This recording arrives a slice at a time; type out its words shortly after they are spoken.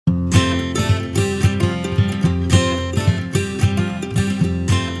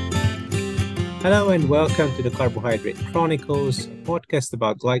Hello and welcome to the Carbohydrate Chronicles, a podcast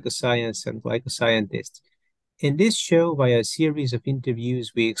about glycoscience and glycoscientists. In this show, via a series of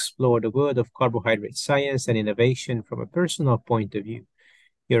interviews, we explore the world of carbohydrate science and innovation from a personal point of view.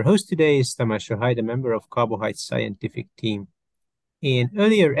 Your host today is Tamas Shahai, a member of CarboHydrate scientific team. In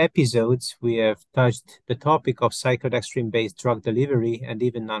earlier episodes, we have touched the topic of cyclodextrin-based drug delivery and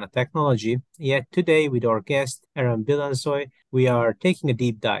even nanotechnology. Yet today, with our guest, Erem Bilensoy, we are taking a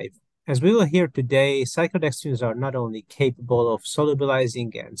deep dive. As we will hear today, cyclodextrins are not only capable of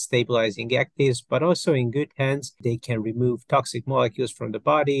solubilizing and stabilizing actives, but also in good hands, they can remove toxic molecules from the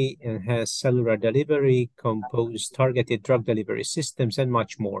body, enhance cellular delivery, compose targeted drug delivery systems, and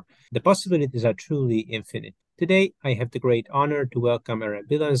much more. The possibilities are truly infinite. Today, I have the great honor to welcome Erem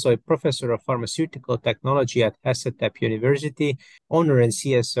Bilensoy, Professor of Pharmaceutical Technology at Hacettepe University, owner and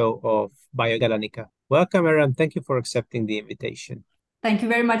CSO of BioGalenica. Welcome, Erem. Thank you for accepting the invitation. Thank you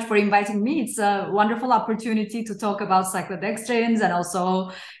very much for inviting me. It's a wonderful opportunity to talk about cyclodextrins and also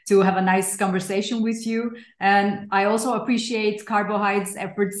to have a nice conversation with you. And I also appreciate CarboHydrate's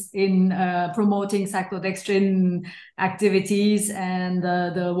efforts in promoting cyclodextrin activities and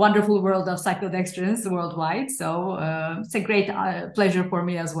the wonderful world of cyclodextrins worldwide. So it's a great pleasure for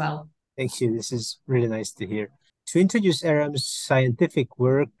me as well. Thank you. This is really nice to hear. To introduce Erem's scientific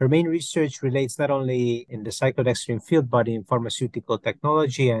work, her main research relates not only in the cyclodextrin field, but in pharmaceutical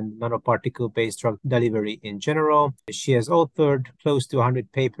technology and nanoparticle-based drug delivery in general. She has authored close to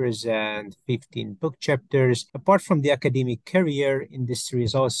 100 papers and 15 book chapters. Apart from the academic career, industry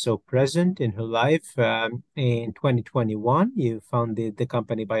is also present in her life. In 2021, you founded the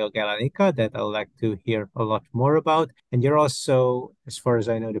company BioGalenica that I'd like to hear a lot more about. And you're also, as far as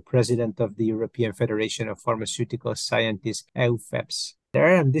I know, the president of the European Federation of Pharmaceutical Sciences EUFEPS.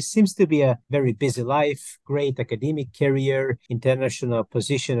 And this seems to be a very busy life, great academic career, international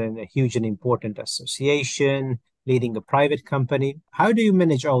position, and a huge and important association, leading a private company. How do you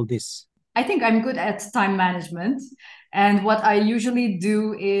manage all this? I think I'm good at time management. And what I usually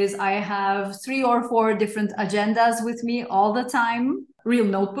do is I have 3 or 4 different agendas with me all the time, real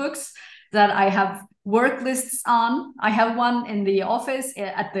notebooks that I have work lists on. I have one in the office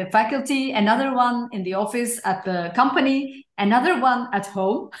at the faculty, another one in the office at the company, another one at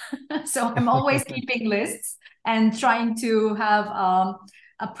home. So I'm always keeping lists and trying to have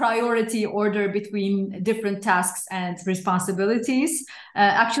a priority order between different tasks and responsibilities.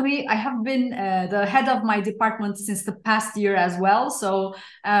 Actually, I have been the head of my department since the past year as well. So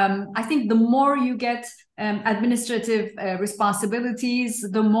I think the more you get administrative responsibilities,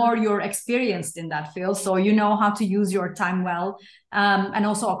 the more you're experienced in that field. So you know how to use your time well. And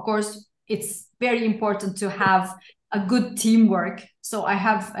also, of course, it's very important to have a good teamwork. So I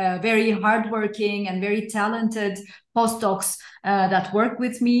have very hardworking and very talented postdocs that work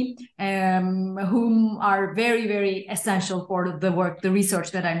with me, whom are very, very essential for the work, the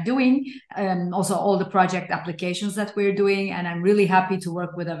research that I'm doing, also all the project applications that we're doing. And I'm really happy to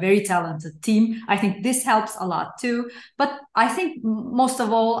work with a very talented team. I think this helps a lot too. But I think most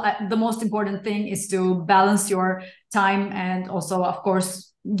of all, the most important thing is to balance your time and also, of course,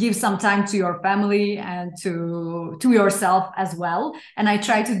 give some time to your family and to yourself as well. And I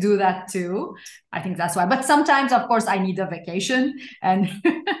try to do that too. I think that's why. But sometimes, of course, I need a vacation and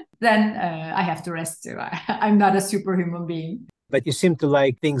then I have to rest too. I'm not a superhuman being. But you seem to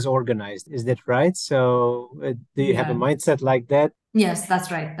like things organized. Is that right? So do you have a mindset like that? Yes, that's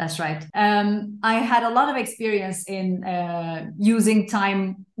right. That's right. I had a lot of experience in using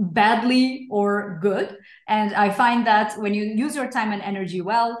time badly or good. And I find that when you use your time and energy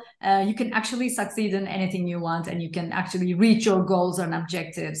well, you can actually succeed in anything you want and you can actually reach your goals and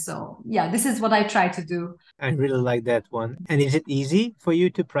objectives. So yeah, this is what I try to do. I really like that one. And is it easy for you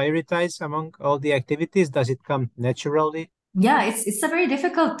to prioritize among all the activities? Does it come naturally? Yeah, it's a very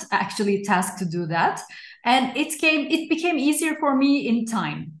difficult actually task to do that. And it became easier for me in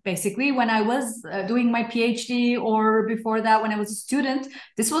time. Basically, when I was doing my PhD or before that, when I was a student,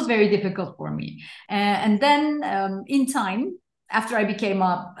 this was very difficult for me. And then in time, after I became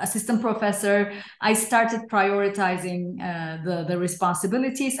an assistant professor, I started prioritizing the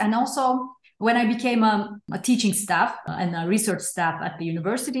responsibilities. And also when I became a teaching staff and a research staff at the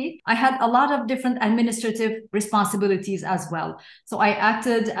university, I had a lot of different administrative responsibilities as well. So I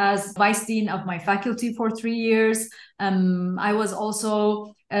acted as vice dean of my faculty for 3 years. I was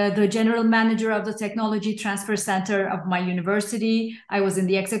also the general manager of the technology transfer center of my university. I was in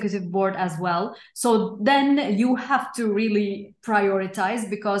the executive board as well. So then you have to really prioritize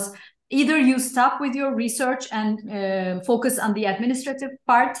because either you stop with your research and focus on the administrative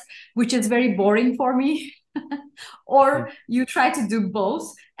part, which is very boring for me, or you try to do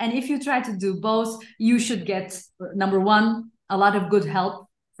both. And if you try to do both, you should get, number one, a lot of good help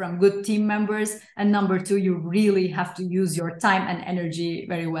from good team members. And number two, you really have to use your time and energy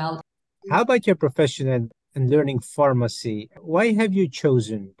very well. How about your profession and learning pharmacy? Why have you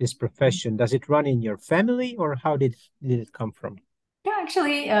chosen this profession? Does it run in your family, or how did it come from? Yeah,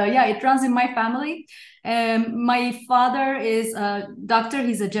 actually, it runs in my family. My father is a doctor,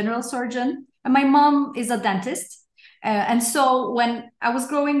 he's a general surgeon, and my mom is a dentist. And so when I was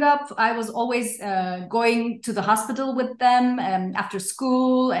growing up, I was always going to the hospital with them after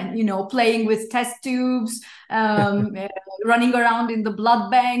school and, playing with test tubes, running around in the blood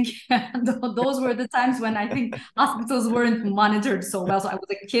bank. Those were the times when I think hospitals weren't monitored so well. So I was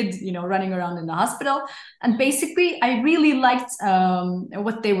a kid, running around in the hospital. And basically, I really liked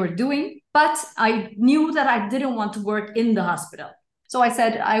what they were doing, but I knew that I didn't want to work in the hospital. So I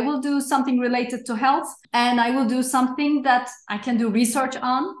said, I will do something related to health, and I will do something that I can do research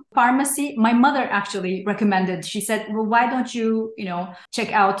on. Pharmacy, my mother actually recommended. She said, well, why don't you,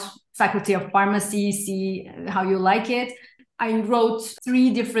 check out Faculty of Pharmacy, see how you like it. I wrote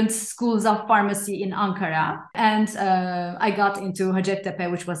 3 different schools of pharmacy in Ankara, and I got into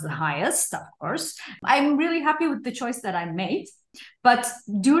Hacettepe, which was the highest, of course. I'm really happy with the choice that I made. But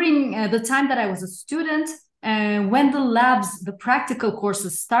during the time that I was a student, when the labs, the practical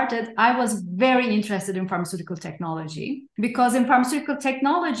courses started, I was very interested in pharmaceutical technology, because in pharmaceutical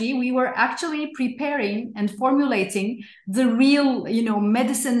technology, we were actually preparing and formulating the real,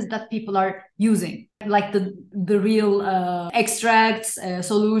 medicines that people are using, like the real extracts,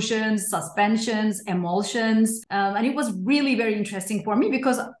 solutions, suspensions, emulsions. And it was really very interesting for me,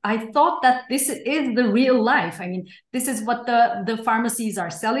 because I thought that this is the real life. I mean, this is what the pharmacies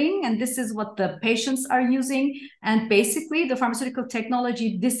are selling, and this is what the patients are using. And basically, the pharmaceutical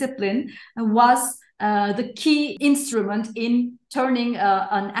technology discipline was the key instrument in turning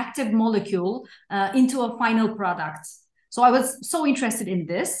an active molecule into a final product. So I was so interested in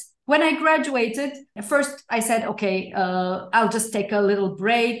this. When I graduated, first I said, okay, I'll just take a little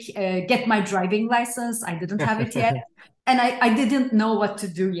break, get my driving license. I didn't have it yet. And I didn't know what to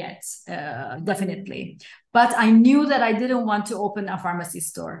do yet, definitely. But I knew that I didn't want to open a pharmacy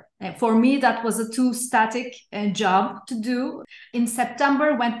store. For me, that was a too static job to do. In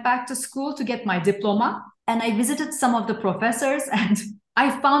September, went back to school to get my diploma. And I visited some of the professors, and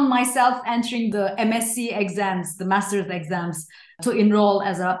I found myself entering the MSc exams, the master's exams, to enroll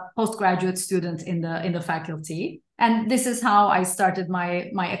as a postgraduate student in the faculty. And this is how I started my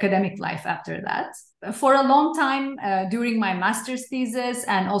academic life after that. For a long time, during my master's thesis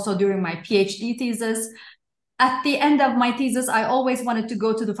and also during my PhD thesis, at the end of my thesis, I always wanted to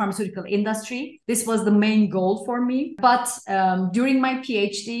go to the pharmaceutical industry. This was the main goal for me. But during my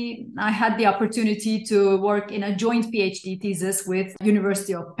PhD, I had the opportunity to work in a joint PhD thesis with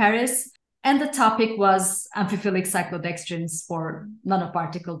University of Paris. And the topic was amphiphilic cyclodextrins for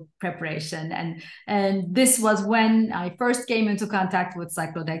nanoparticle preparation. And this was when I first came into contact with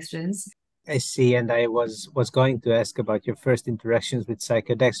cyclodextrins. I see, and I was going to ask about your first interactions with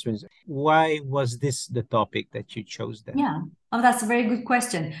cyclodextrins. Why was this the topic that you chose then? Yeah, that's a very good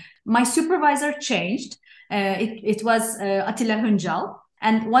question. My supervisor changed. It was Attila Hüncal.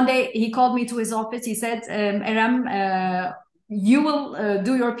 And one day he called me to his office. He said, Erem, you will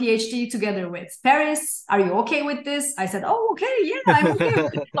do your PhD together with Paris. Are you okay with this? I said, oh, okay, yeah, I'm okay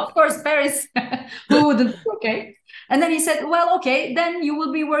with it. Of course, Paris, who wouldn't be okay? And then he said, well, okay, then you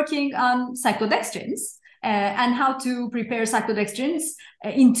will be working on cyclodextrins and how to prepare cyclodextrins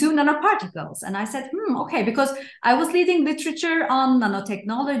into nanoparticles. And I said, okay, because I was reading literature on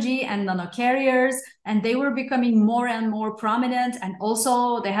nanotechnology and nanocarriers, and they were becoming more and more prominent. And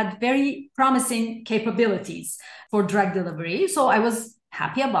also they had very promising capabilities for drug delivery. So I was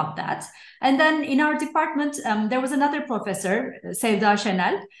happy about that. And then in our department, there was another professor, Sevda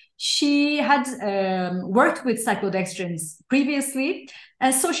Şenel. She had worked with cyclodextrins previously.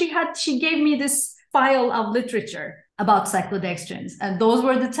 And so she gave me this file of literature about cyclodextrins. And those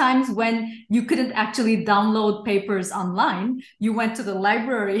were the times when you couldn't actually download papers online. You went to the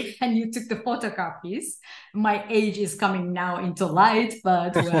library and you took the photocopies. My age is coming now into light,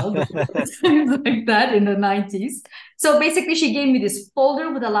 but well, times like that in the 90s. So basically, she gave me this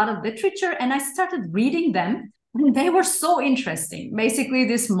folder with a lot of literature, and I started reading them. And they were so interesting. Basically,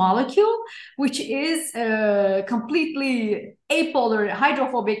 this molecule, which is completely apolar,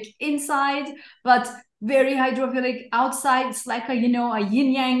 hydrophobic inside, but very hydrophilic outside. It's like a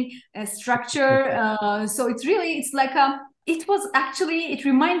yin-yang structure. So it's like a It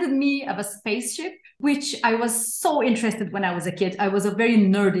reminded me of a spaceship, which I was so interested when I was a kid. I was a very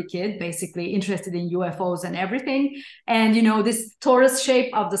nerdy kid, basically interested in UFOs and everything. And, this torus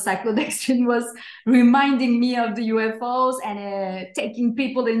shape of the cyclodextrin was reminding me of the UFOs and taking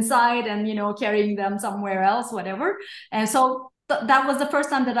people inside and, carrying them somewhere else, whatever. And so that was the first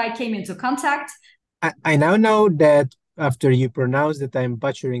time that I came into contact. I now know that after you pronounce that I'm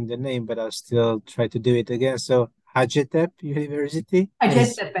butchering the name, but I'll still try to do it again. So Hacettepe University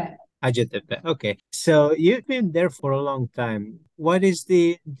is Hacettepe. Hacettepe. Okay. So you've been there for a long time. What is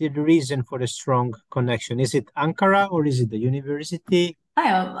the reason for the strong connection? Is it Ankara or is it the university?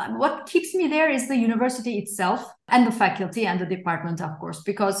 What keeps me there is the university itself and the faculty and the department, of course,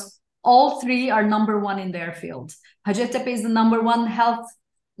 because all three are number one in their field. Hacettepe is the number one health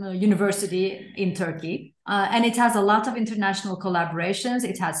university in Turkey. And it has a lot of international collaborations.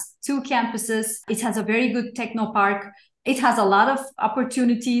 It has 2 campuses. It has a very good techno park. It has a lot of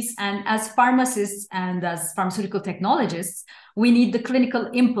opportunities. And as pharmacists and as pharmaceutical technologists, we need the clinical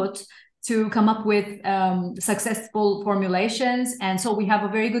input to come up with successful formulations. And so we have a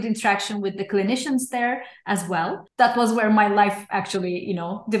very good interaction with the clinicians there as well. That was where my life actually,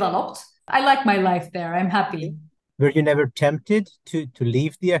 developed. I like my life there. I'm happy. Were you never tempted to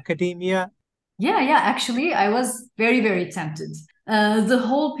leave the academia? Yeah, actually, I was very, very tempted. The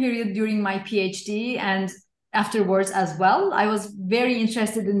whole period during my PhD and afterwards as well, I was very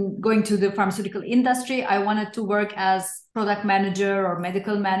interested in going to the pharmaceutical industry. I wanted to work as product manager or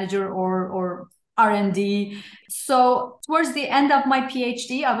medical manager or R&D. So towards the end of my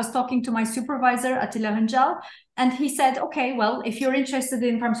PhD, I was talking to my supervisor, Attila Hıncal, and he said, okay, well, if you're interested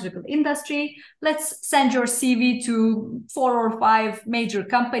in pharmaceutical industry, let's send your CV to 4 or 5 major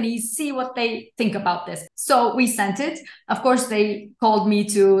companies, see what they think about this. So we sent it. Of course, they called me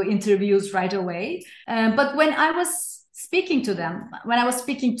to interviews right away. But when I was speaking to them, when I was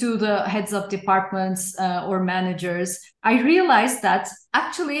speaking to the heads of departments or managers, I realized that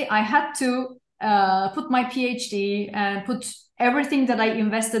actually I had to put my PhD and put everything that I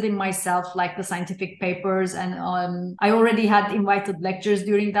invested in myself, like the scientific papers, and I already had invited lectures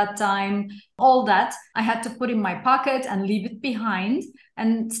during that time. All that I had to put in my pocket and leave it behind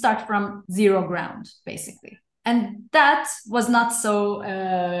and start from zero ground, basically. And that was not so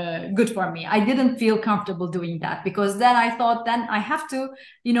good for me. I didn't feel comfortable doing that because then I thought, then I have to,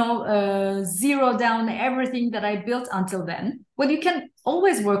 zero down everything that I built until then. Well, you can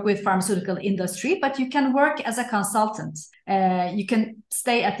always work with pharmaceutical industry, but you can work as a consultant. You can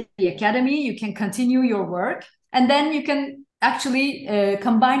stay at the academy, you can continue your work, and then you can actually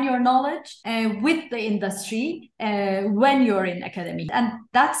combine your knowledge with the industry when you're in academy. And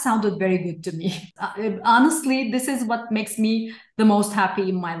that sounded very good to me. Honestly, this is what makes me the most happy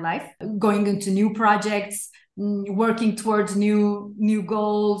in my life. Going into new projects, working towards new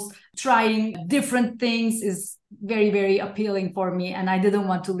goals, trying different things is very, very appealing for me. And I didn't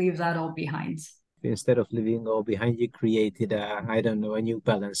want to leave that all behind. Instead of leaving all behind, you created a new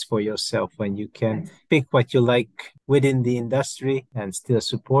balance for yourself when you can pick what you like within the industry and still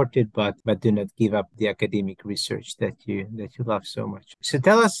support it, but do not give up the academic research that you love so much. So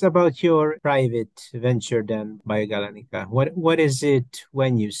tell us about your private venture then, BioGalenica. What is it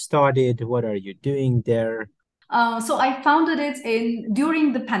when you started? What are you doing there? So I founded it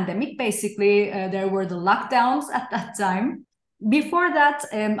during the pandemic. Basically, there were the lockdowns at that time. Before that,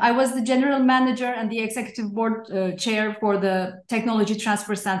 I was the general manager and the executive board chair for the Technology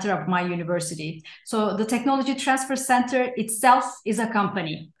Transfer Center of my university. So the Technology Transfer Center itself is a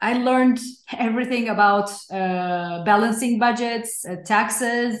company. I learned everything about balancing budgets,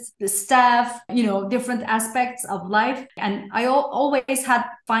 taxes, the staff, different aspects of life. And I always had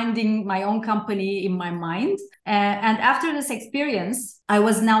finding my own company in my mind. And after this experience, I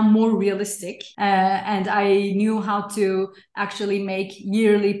was now more realistic and I knew how to actually make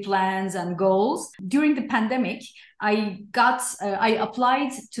yearly plans and goals. During the pandemic, I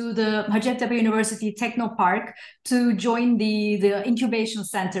applied to the Hacettepe University Techno Park to join the incubation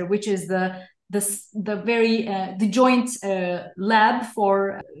center, which is the joint lab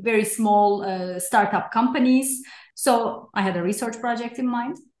for very small startup companies. So I had a research project in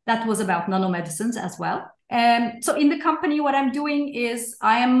mind that was about nanomedicines as well. So in the company, what I'm doing is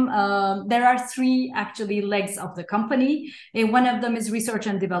there are 3 actually legs of the company. One of them is research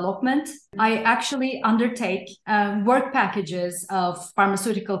and development. I actually undertake work packages of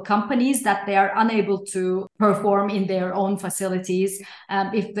pharmaceutical companies that they are unable to perform in their own facilities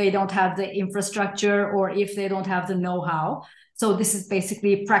if they don't have the infrastructure or if they don't have the know-how. So this is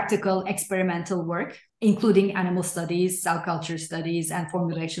basically practical experimental work, including animal studies, cell culture studies, and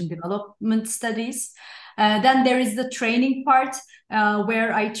formulation development studies. Then there is the training part,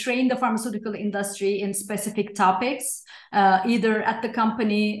 where I train the pharmaceutical industry in specific topics, either at the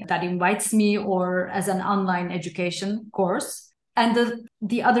company that invites me or as an online education course. And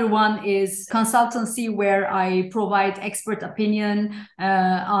the other one is consultancy, where I provide expert opinion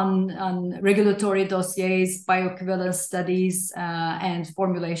on regulatory dossiers, bioequivalence studies, and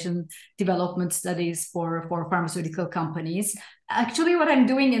formulation development studies for pharmaceutical companies. Actually, what I'm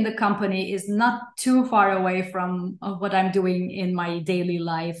doing in the company is not too far away from what I'm doing in my daily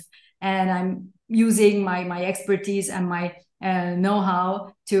life. And I'm using my expertise and my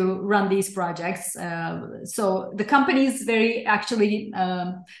know-how to run these projects. So the company is very actually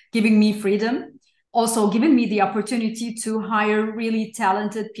giving me freedom, also giving me the opportunity to hire really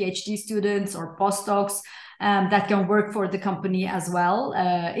talented PhD students or postdocs that can work for the company as well.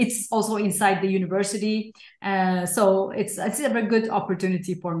 It's also inside the university. So it's a very good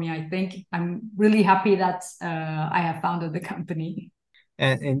opportunity for me, I think. I'm really happy that I have founded the company.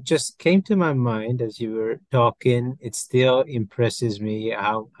 And just came to my mind as you were talking, it still impresses me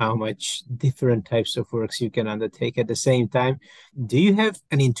how much different types of works you can undertake at the same time. Do you have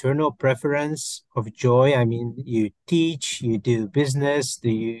an internal preference of joy? I mean, you teach, you do business,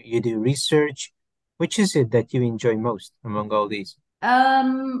 you do research. Which is it that you enjoy most among all these?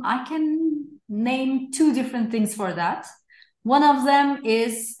 I can name two different things for that. One of them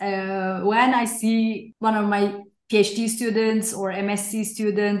is when I see one of my PhD students or MSc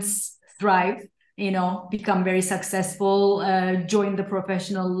students thrive, become very successful, join the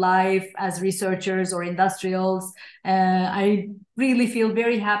professional life as researchers or industrials. I really feel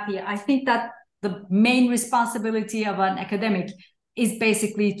very happy. I think that the main responsibility of an academic is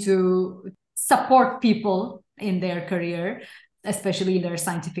basically to support people in their career, especially in their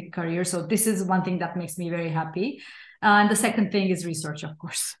scientific career. So this is one thing that makes me very happy. And the second thing is research, of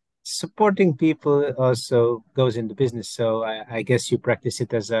course. Supporting people also goes into business, so I guess you practice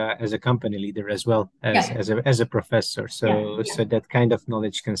it as a company leader as well as a professor. So so that kind of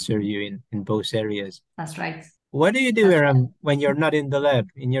knowledge can serve you in both areas. That's right. What do you do, Erem, when you're not in the lab,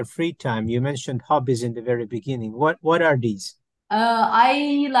 in your free time? You mentioned hobbies in the very beginning. What are these?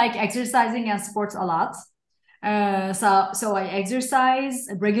 I like exercising and sports a lot. So I exercise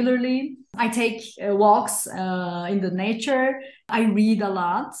regularly. I take walks in the nature. I read a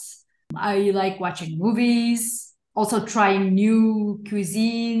lot. I like watching movies, also trying new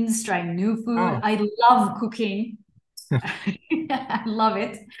cuisines, trying new food. Oh. I love cooking. I love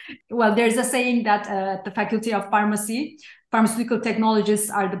it. Well, there's a saying that at the Faculty of Pharmacy, pharmaceutical technologists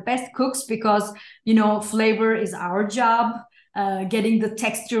are the best cooks because, flavor is our job. Getting the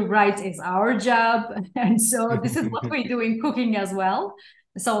texture right is our job. And so this is what we do in cooking as well.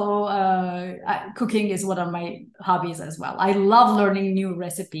 So cooking is one of my hobbies as well. I love learning new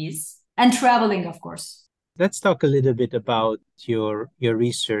recipes and traveling, of course. Let's talk a little bit about your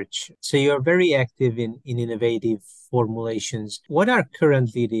research. So you're very active in innovative formulations. What are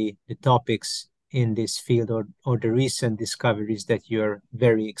currently the topics in this field or the recent discoveries that you're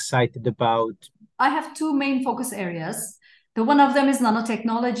very excited about? I have two main focus areas. The one of them is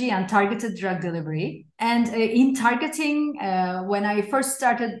nanotechnology and targeted drug delivery. And in targeting, when I first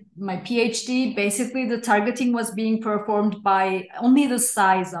started my PhD, basically the targeting was being performed by only the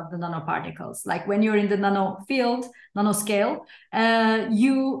size of the nanoparticles. Like when you're in the nano field, nanoscale,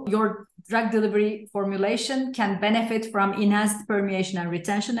 your drug delivery formulation can benefit from enhanced permeation and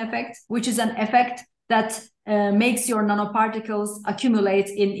retention effect, which is an effect that makes your nanoparticles accumulate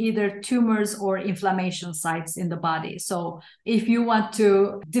in either tumors or inflammation sites in the body. So if you want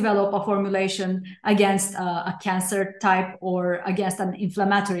to develop a formulation against a cancer type or against an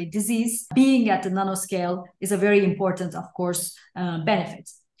inflammatory disease, being at the nanoscale is a very important, of course, benefit.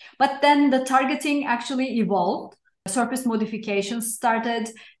 But then the targeting actually evolved. Surface modifications started,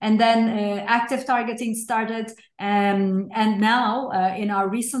 and then active targeting started. And now in our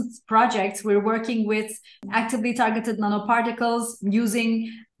recent projects, we're working with actively targeted nanoparticles using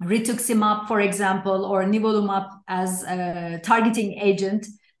rituximab, for example, or nivolumab as a targeting agent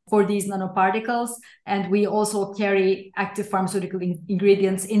for these nanoparticles. And we also carry active pharmaceutical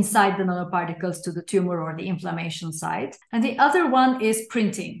ingredients inside the nanoparticles to the tumor or the inflammation site. And the other one is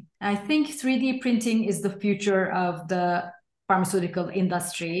printing. I think 3D printing is the future of the pharmaceutical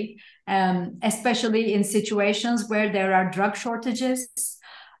industry, especially in situations where there are drug shortages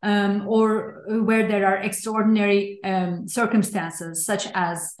or where there are extraordinary circumstances, such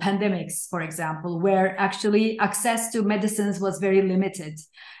as pandemics, for example, where actually access to medicines was very limited.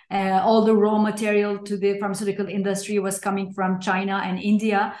 All the raw material to the pharmaceutical industry was coming from China and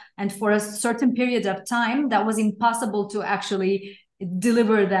India. And for a certain period of time, that was impossible to actually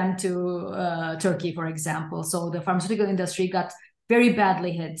deliver them to Turkey, for example. So the pharmaceutical industry got very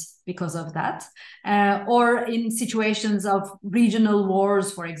badly hit because of that. Or in situations of regional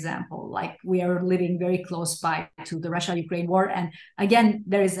wars, for example, like we are living very close by to the Russia-Ukraine war. And again,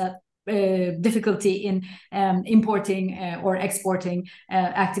 there is a difficulty in importing or exporting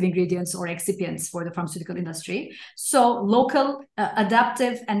active ingredients or excipients for the pharmaceutical industry. So local,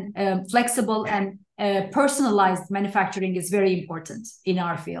 adaptive, and flexible and personalized manufacturing is very important in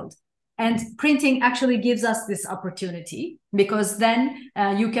our field. And printing actually gives us this opportunity, because then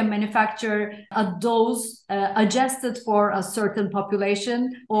you can manufacture a dose adjusted for a certain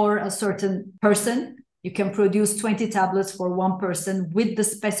population or a certain person. You can produce 20 tablets for one person with the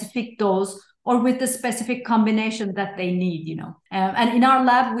specific dose or with the specific combination that they need, And in our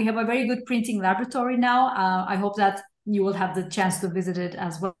lab, we have a very good printing laboratory now. I hope that you will have the chance to visit it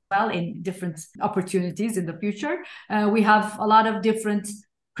as well in different opportunities in the future. We have a lot of different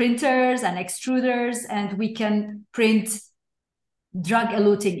printers and extruders, and we can print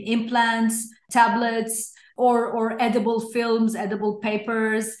drug-eluting implants, tablets, or edible films, edible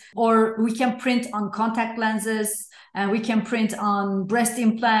papers, or we can print on contact lenses, and we can print on breast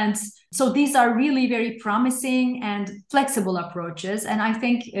implants. So these are really very promising and flexible approaches, and I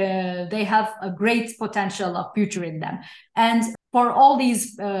think they have a great potential of future in them. And for all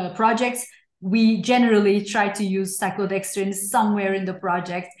these projects, we generally try to use cyclodextrins somewhere in the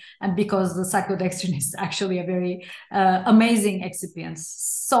project, and because the cyclodextrin is actually a very amazing excipient,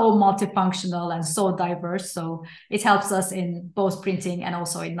 so multifunctional and so diverse, so it helps us in both printing and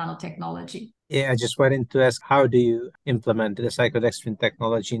also in nanotechnology. Yeah, I just wanted to ask, how do you implement the cyclodextrin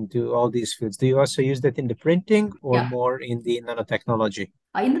technology into all these fields? Do you also use that in the printing or more in the nanotechnology?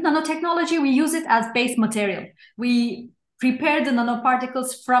 In the nanotechnology, we use it as base material. We prepare the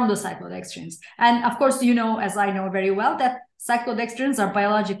nanoparticles from the cyclodextrins. And of course, as I know very well, that cyclodextrins are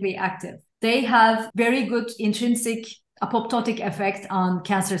biologically active. They have very good intrinsic apoptotic effect on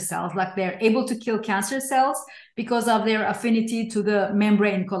cancer cells, like they're able to kill cancer cells because of their affinity to the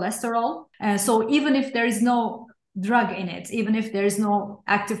membrane cholesterol. So even if there is no drug in it, even if there is no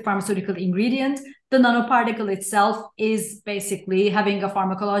active pharmaceutical ingredient, the nanoparticle itself is basically having a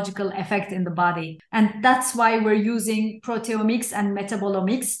pharmacological effect in the body. And that's why we're using proteomics and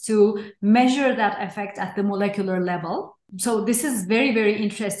metabolomics to measure that effect at the molecular level. So this is very, very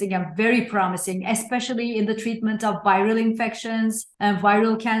interesting and very promising, especially in the treatment of viral infections and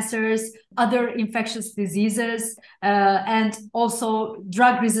viral cancers, other infectious diseases, and also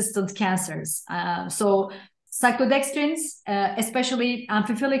drug-resistant cancers. So cyclodextrins, especially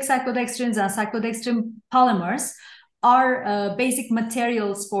amphiphilic cyclodextrins and cyclodextrin polymers, are basic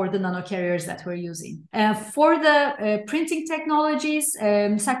materials for the nanocarriers that we're using. For the printing technologies,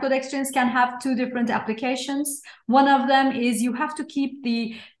 cyclodextrins can have two different applications. One of them is you have to keep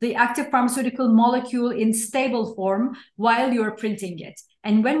the active pharmaceutical molecule in stable form while you're printing it.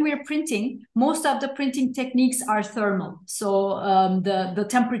 And when we're printing, most of the printing techniques are thermal. So the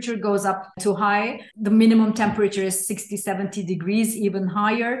temperature goes up too high. The minimum temperature is 60, 70 degrees, even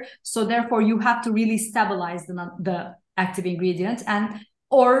higher. So therefore, you have to really stabilize the active ingredient,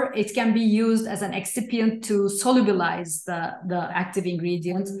 or it can be used as an excipient to solubilize the active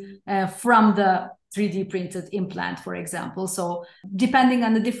ingredient from the 3D printed implant, for example. So depending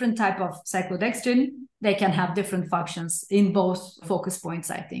on the different type of cyclodextrin, they can have different functions in both focus points,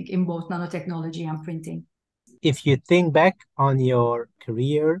 I think, in both nanotechnology and printing. If you think back on your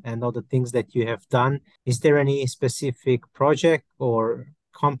career and all the things that you have done, is there any specific project or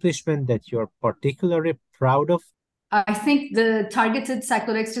accomplishment that you're particularly proud of? I think the targeted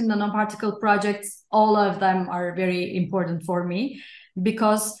cyclodextrin nanoparticle projects, all of them are very important for me,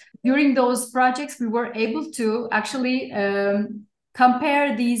 because during those projects, we were able to actually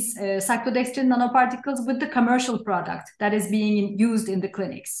compare these cyclodextrin nanoparticles with the commercial product that is being used in the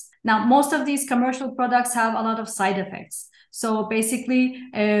clinics. Now, most of these commercial products have a lot of side effects. So basically,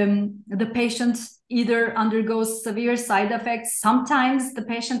 the patient either undergoes severe side effects. Sometimes the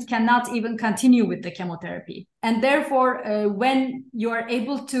patient cannot even continue with the chemotherapy. And therefore, when you are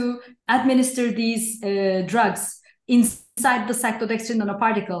able to administer these drugs inside the cyclodextrin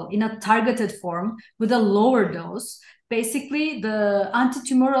nanoparticle in a targeted form with a lower dose, basically the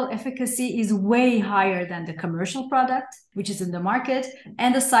antitumoral efficacy is way higher than the commercial product, which is in the market,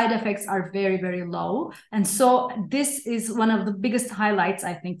 and the side effects are very, very low. And so this is one of the biggest highlights,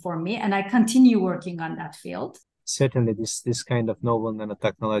 I think, for me, and I continue working on that field. Certainly, this kind of novel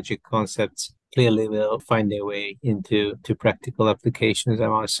nanotechnology concepts clearly will find their way into practical applications.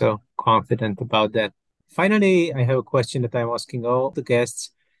 I'm also confident about that. Finally, I have a question that I'm asking all the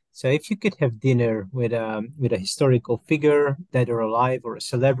guests. So if you could have dinner with a historical figure, dead or alive, or a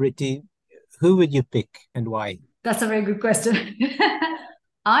celebrity, who would you pick and why? That's a very good question.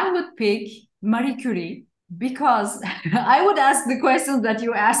 I would pick Marie Curie because I would ask the questions that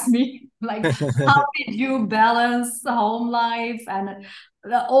you asked me, like how did you balance home life and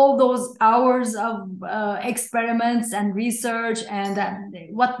all those hours of experiments and research, and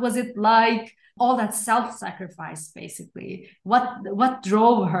what was it like? All that self-sacrifice, basically. What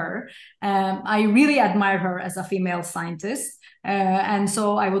drove her? I really admire her as a female scientist. And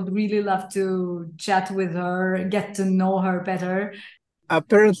so I would really love to chat with her, get to know her better.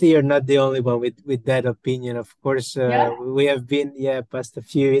 Apparently, you're not the only one with that opinion. Of course, Yeah. we have been past a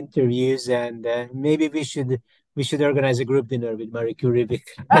few interviews, and maybe we should organize a group dinner with Marie Curie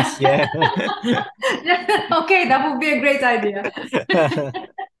because Okay, that would be a great idea.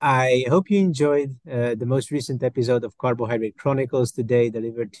 I hope you enjoyed the most recent episode of CarboHydrate Chronicles today,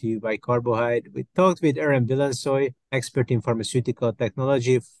 delivered to you by CarboHydrate. We talked with Erem Bilensoy, expert in pharmaceutical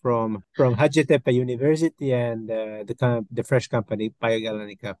technology from Hacettepe University and the fresh company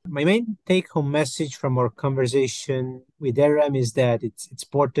BioGalenica. My main take-home message from our conversation with Erem is that it's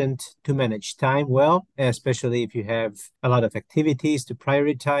important to manage time well, especially if you have a lot of activities to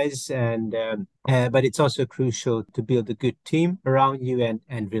prioritize, and but it's also crucial to build a good team around you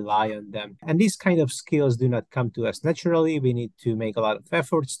and rely on them. And these kind of skills do not come to us naturally. We need to make a lot of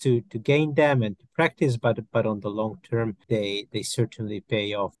efforts to gain them and to practice, but on the long term, they certainly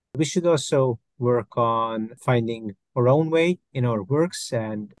pay off. We should also work on finding our own way in our works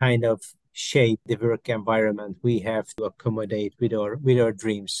and kind of shape the work environment we have to accommodate with our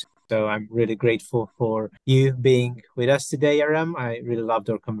dreams. So I'm really grateful for you being with us today, Aram. I really loved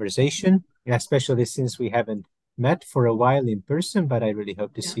our conversation, especially since we haven't met for a while in person, but I really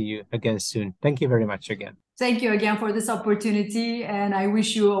hope to see you again soon. Thank you very much again. Thank you again for this opportunity, and I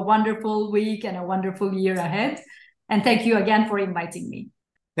wish you a wonderful week and a wonderful year ahead. And thank you again for inviting me.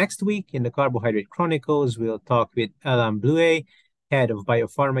 Next week in the CarboHydrate Chronicles, we'll talk with Alan Bluey, head of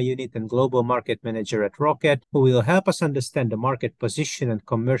Biopharma Unit and Global Market Manager at Rocket, who will help us understand the market position and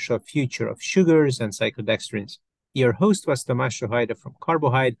commercial future of sugars and cyclodextrins. Your host was Tomasz Sohajda from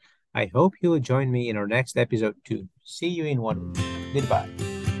CarboHydrate. I hope you'll join me in our next episode too. See you in 1 week. Goodbye.